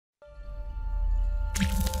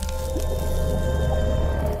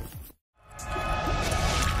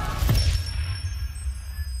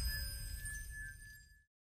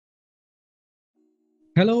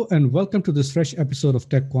Hello and welcome to this fresh episode of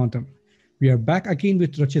Tech Quantum. We are back again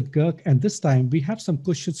with Rachit Garg, and this time we have some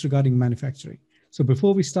questions regarding manufacturing. So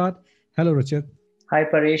before we start, hello Rachit. Hi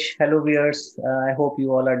Paresh, hello viewers. I hope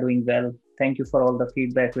you all are doing well. Thank you for all the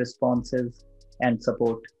feedback, responses, and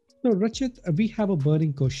support. So Rachit, we have a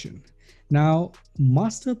burning question. Now,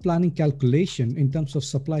 master planning calculation in terms of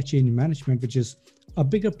supply chain management, which is a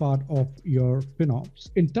bigger part of your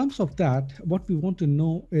FinOps. In terms of that, what we want to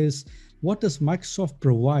know is what does Microsoft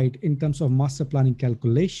provide in terms of master planning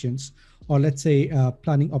calculations, or let's say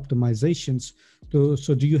planning optimizations?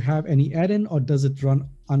 So do you have any add-in, or does it run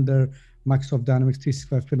under Microsoft Dynamics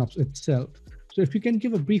 365 FinOps itself? So if you can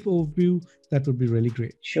give a brief overview, that would be really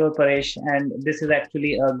great. Sure, Paresh. And this is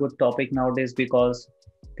actually a good topic nowadays because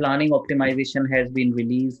planning optimization has been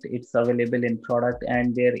released. It's available in product,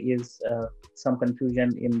 and there is some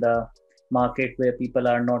confusion in the market where people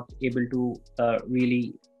are not able to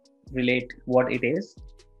really relate what it is.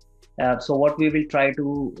 So what we will try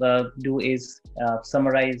to do is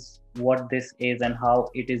summarize what this is and how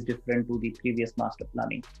it is different to the previous master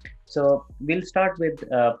planning. So we'll start with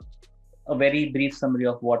a very brief summary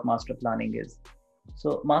of what master planning is.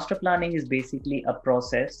 So master planning is basically a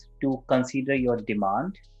process to consider your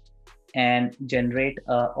demand and generate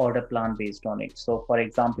a order plan based on it. So for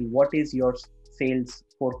example, what is your sales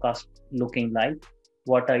forecast looking like?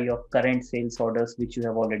 What are your current sales orders which you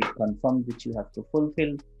have already confirmed, which you have to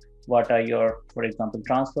fulfill? What are your, for example,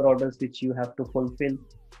 transfer orders which you have to fulfill?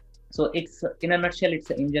 So it's, in a nutshell, it's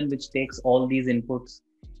an engine which takes all these inputs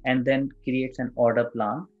and then creates an order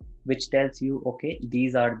plan which tells you, okay,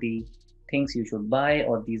 these are the things you should buy,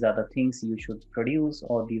 or these are the things you should produce,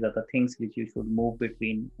 or these are the things which you should move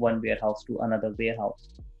between one warehouse to another warehouse.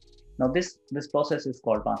 Now this process is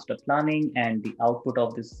called master planning, and the output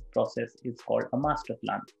of this process is called a master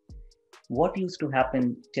plan. What used to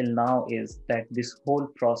happen till now is that this whole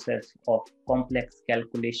process of complex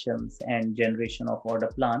calculations and generation of order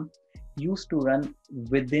plan used to run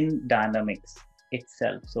within Dynamics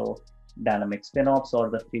itself. So Dynamics FinOps or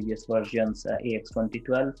the previous versions AX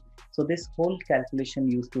 2012. So this whole calculation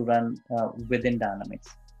used to run within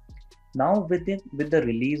Dynamics. Now with the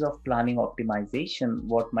release of planning optimization,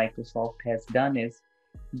 what Microsoft has done is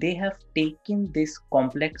they have taken this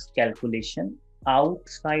complex calculation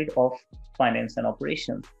outside of finance and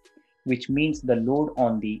operations, which means the load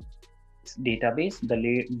on the database,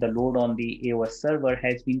 the load on the AOS server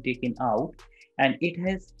has been taken out, and it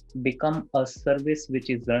has become a service which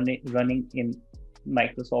is running in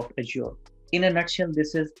Microsoft Azure. In a nutshell,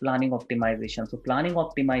 this is planning optimization. So planning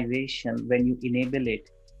optimization, when you enable it,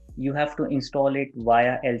 you have to install it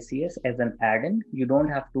via LCS as an add-in. You don't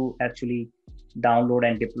have to actually download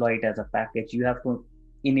and deploy it as a package. You have to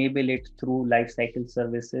enable it through lifecycle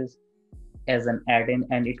services as an add-in,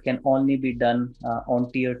 and it can only be done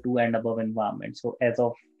on tier 2 and above environment. So as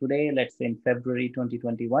of today, let's say in February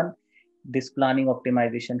 2021, this planning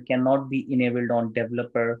optimization cannot be enabled on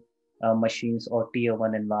developer machines or tier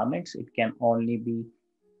 1 environments. It can only be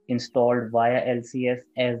installed via LCS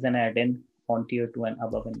as an add-in on tier 2 and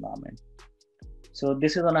above environment. So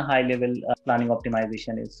this is on a high level planning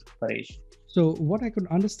optimization is, Paresh. So what I could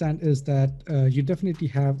understand is that you definitely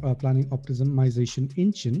have a planning optimization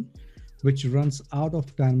engine which runs out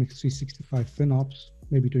of Dynamics 365 FinOps,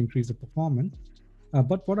 maybe to increase the performance.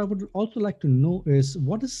 But what I would also like to know is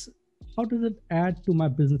how does it add to my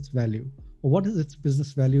business value, or what is its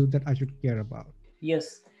business value that I should care about?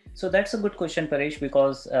 Yes, so that's a good question, Paresh,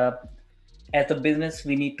 because as a business,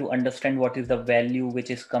 we need to understand what is the value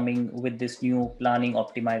which is coming with this new planning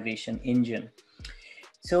optimization engine.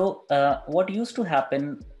 So what used to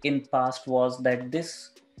happen in past was that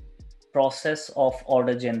this process of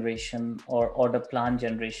order generation or order plan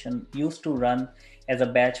generation used to run as a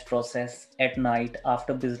batch process at night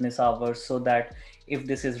after business hours, so that if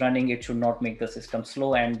this is running, it should not make the system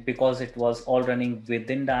slow. And because it was all running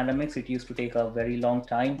within Dynamics, it used to take a very long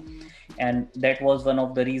time, and that was one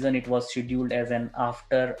of the reason it was scheduled as an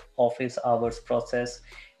after office hours process,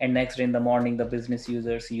 and next day in the morning the business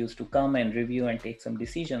users used to come and review and take some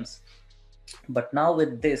decisions. But now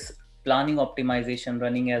with this planning optimization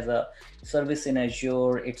running as a service in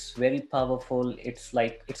Azure, it's very powerful. It's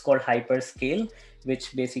called hyperscale,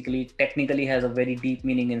 which basically technically has a very deep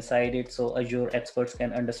meaning inside it. So Azure experts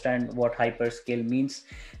can understand what hyperscale means,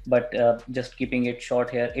 but just keeping it short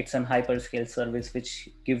here, it's an hyperscale service which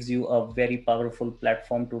gives you a very powerful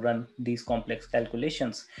platform to run these complex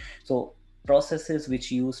calculations. So processes which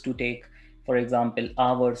used to take, for example,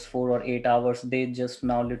 hours, 4 or 8 hours, they just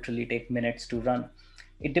now literally take minutes to run.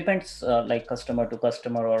 It depends like customer to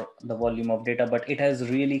customer or the volume of data, but it has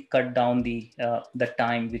really cut down the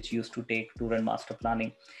time which used to take to run master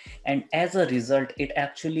planning. And as a result, it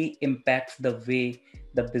actually impacts the way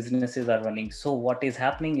the businesses are running. So what is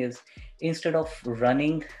happening is, instead of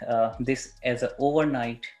running this as an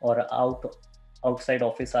overnight or outside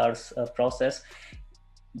office hours process,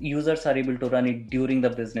 users are able to run it during the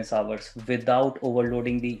business hours without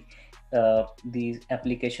overloading the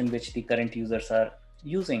application which the current users are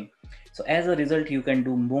using. So as a result, you can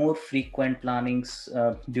do more frequent plannings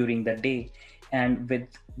during the day, and with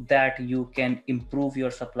that you can improve your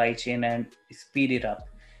supply chain and speed it up.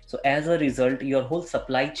 So as a result, your whole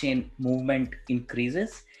supply chain movement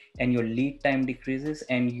increases, and your lead time decreases,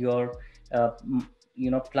 and your uh,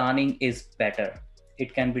 planning is better.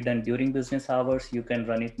 It can be done during business hours. You can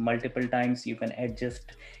run it multiple times. You can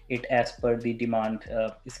adjust it as per the demand,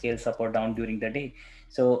 scales up or down during the day.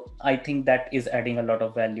 So I think that is adding a lot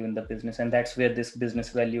of value in the business, and that's where this business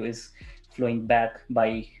value is flowing back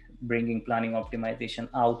by bringing planning optimization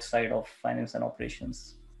outside of finance and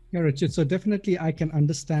operations. Yeah, Richard. So definitely, I can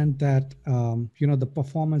understand that the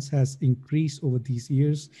performance has increased over these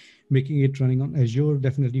years, making it running on Azure.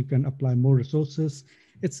 Definitely, you can apply more resources.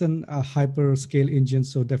 It's a hyper scale engine,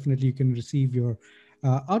 so definitely you can receive your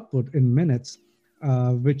output in minutes.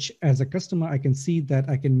 Which, as a customer, I can see that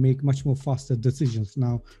I can make much more faster decisions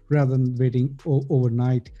now rather than waiting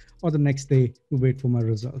overnight or the next day to wait for my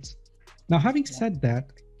results. Now, having Yeah. said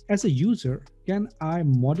that, as a user, can I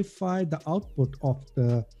modify the output of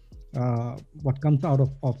the what comes out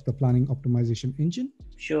of the planning optimization engine?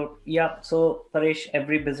 Sure. Yeah. So, Paresh,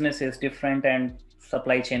 every business is different and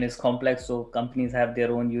supply chain is complex. So, companies have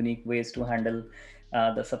their own unique ways to handle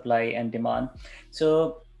the supply and demand.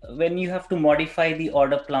 So, when you have to modify the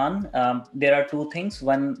order plan, there are two things.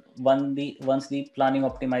 Once the planning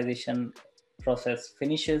optimization process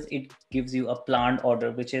finishes, it gives you a planned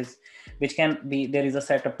order, which can be, there is a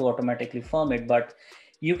setup to automatically form it, but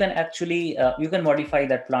you can actually you can modify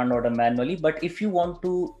that plan order manually. But if you want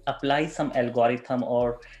to apply some algorithm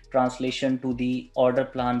or translation to the order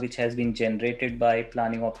plan which has been generated by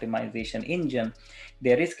planning optimization engine,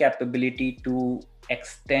 there is capability to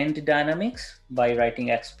extend dynamics by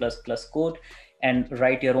writing x++ code and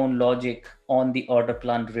write your own logic on the order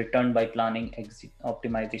plan returned by planning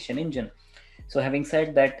optimization engine. So having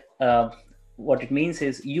said that, what it means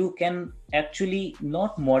is you can actually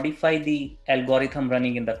not modify the algorithm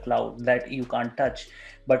running in the cloud, that you can't touch,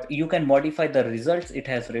 but you can modify the results it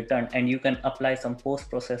has returned, and you can apply some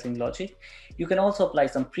post-processing logic. You can also apply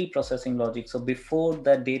some pre-processing logic. So before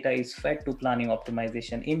the data is fed to planning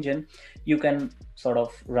optimization engine, you can sort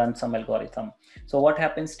of run some algorithm. So what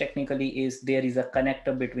happens technically is there is a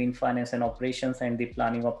connector between finance and operations and the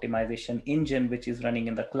planning optimization engine, which is running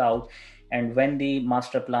in the cloud. And when the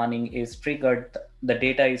master planning is triggered, the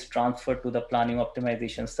data is transferred to the planning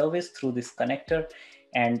optimization service through this connector,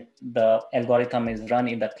 and the algorithm is run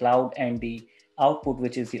in the cloud, and the output,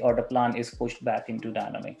 which is the order plan, is pushed back into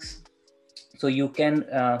Dynamics. So you can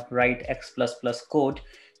write x++ code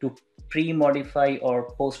to pre-modify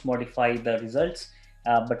or post-modify the results,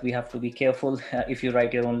 but we have to be careful if you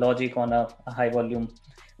write your own logic on a high volume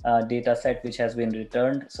data set which has been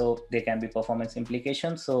returned, so there can be performance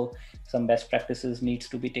implications. So some best practices needs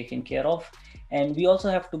to be taken care of. And we also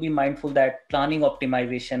have to be mindful that planning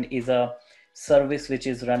optimization is a service which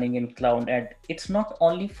is running in cloud, and it's not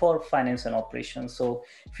only for finance and operations. So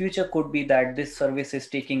future could be that this service is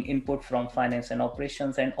taking input from finance and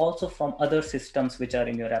operations and also from other systems which are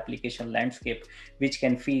in your application landscape, which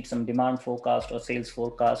can feed some demand forecast or sales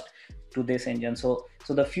forecast to this engine. So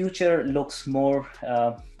the future looks more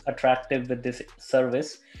attractive with this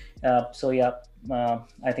service.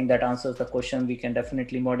 I think that answers the question. We can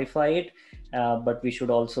definitely modify it, but we should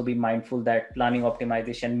also be mindful that planning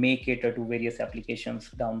optimization may cater to various applications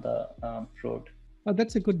down the road.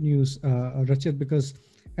 That's a good news, Rachit, because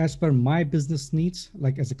as per my business needs,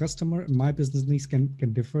 like as a customer, my business needs can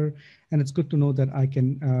differ, and it's good to know that I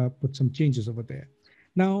can put some changes over there.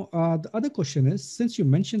 Now, the other question is, since you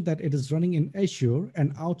mentioned that it is running in Azure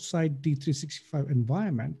and outside D365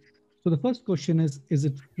 environment, so the first question is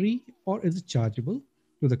it free or is it chargeable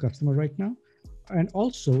to the customer right now? And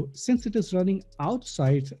also, since it is running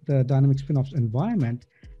outside the Dynamics FinOps environment,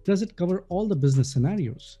 does it cover all the business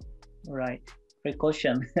scenarios? Right. Great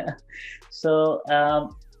question. So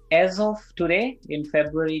as of today, in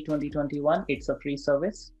February 2021, it's a free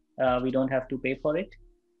service. We don't have to pay for it.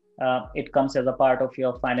 It comes as a part of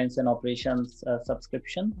your finance and operations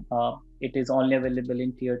subscription. It is only available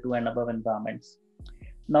in tier 2 and above environments.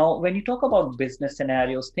 Now, when you talk about business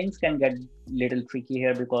scenarios, things can get little tricky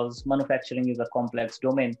here because manufacturing is a complex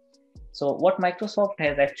domain. So what Microsoft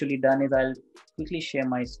has actually done is, I'll quickly share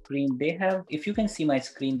my screen. They have, if you can see my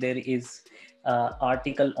screen, there is an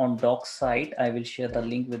article on Doc's site. I will share the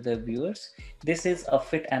link with the viewers. This is a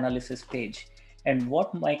fit analysis page. And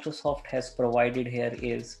what Microsoft has provided here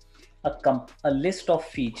is a list of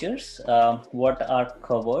features, what are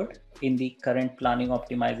covered in the current planning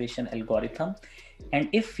optimization algorithm, and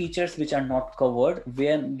if features which are not covered,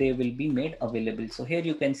 when they will be made available. So here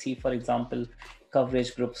you can see, for example,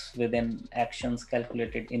 coverage groups within actions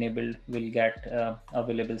calculated enabled will get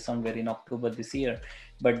available somewhere in October this year,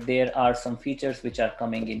 but there are some features which are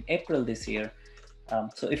coming in April this year.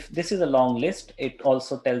 So if this is a long list, it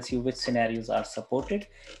also tells you which scenarios are supported.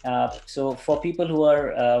 So for people who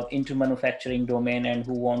are into manufacturing domain and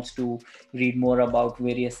who wants to read more about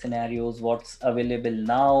various scenarios, what's available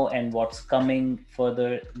now and what's coming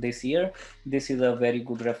further this year, this is a very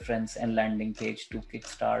good reference and landing page to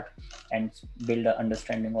kickstart and build an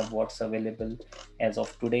understanding of what's available as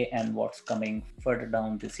of today and what's coming further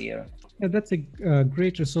down this year. Yeah, that's a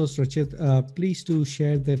great resource, Rachit. Please do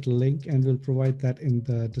share that link and we'll provide that in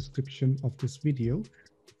the description of this video.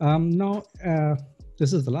 Now,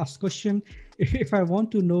 this is the last question. If I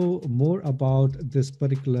want to know more about this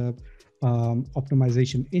particular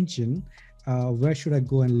optimization engine, where should I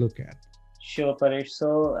go and look at? Sure, Paresh.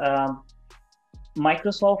 So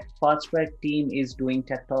Microsoft Fast Track team is doing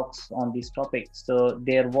tech talks on these topics. So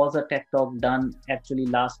there was a tech talk done actually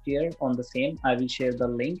last year on the same. I will share the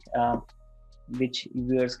link, which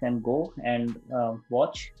viewers can go and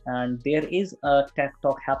watch. And there is a tech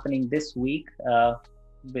talk happening this week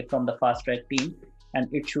from the Fast Track team, and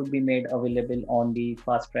it should be made available on the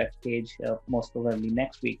Fast Track page most probably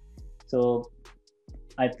next week. So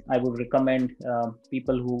I would recommend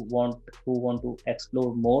people who want to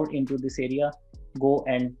explore more into this area, go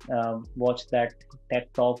and watch that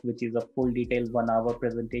tech talk, which is a full detailed 1 hour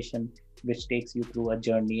presentation, which takes you through a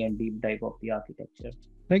journey and deep dive of the architecture.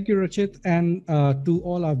 Thank you, Rachit. And to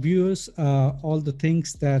all our viewers, all the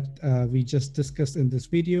things that we just discussed in this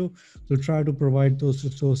video, we'll try to provide those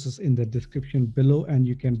resources in the description below, and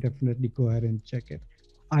you can definitely go ahead and check it.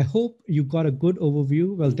 I hope you got a good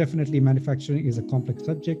overview. Well, definitely manufacturing is a complex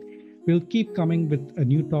subject. We'll keep coming with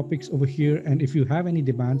new topics over here. And if you have any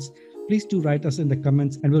demands, please do write us in the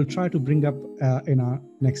comments and we'll try to bring up in our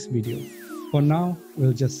next video. For now,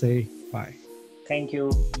 we'll just say bye. Thank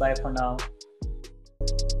you. Bye for now.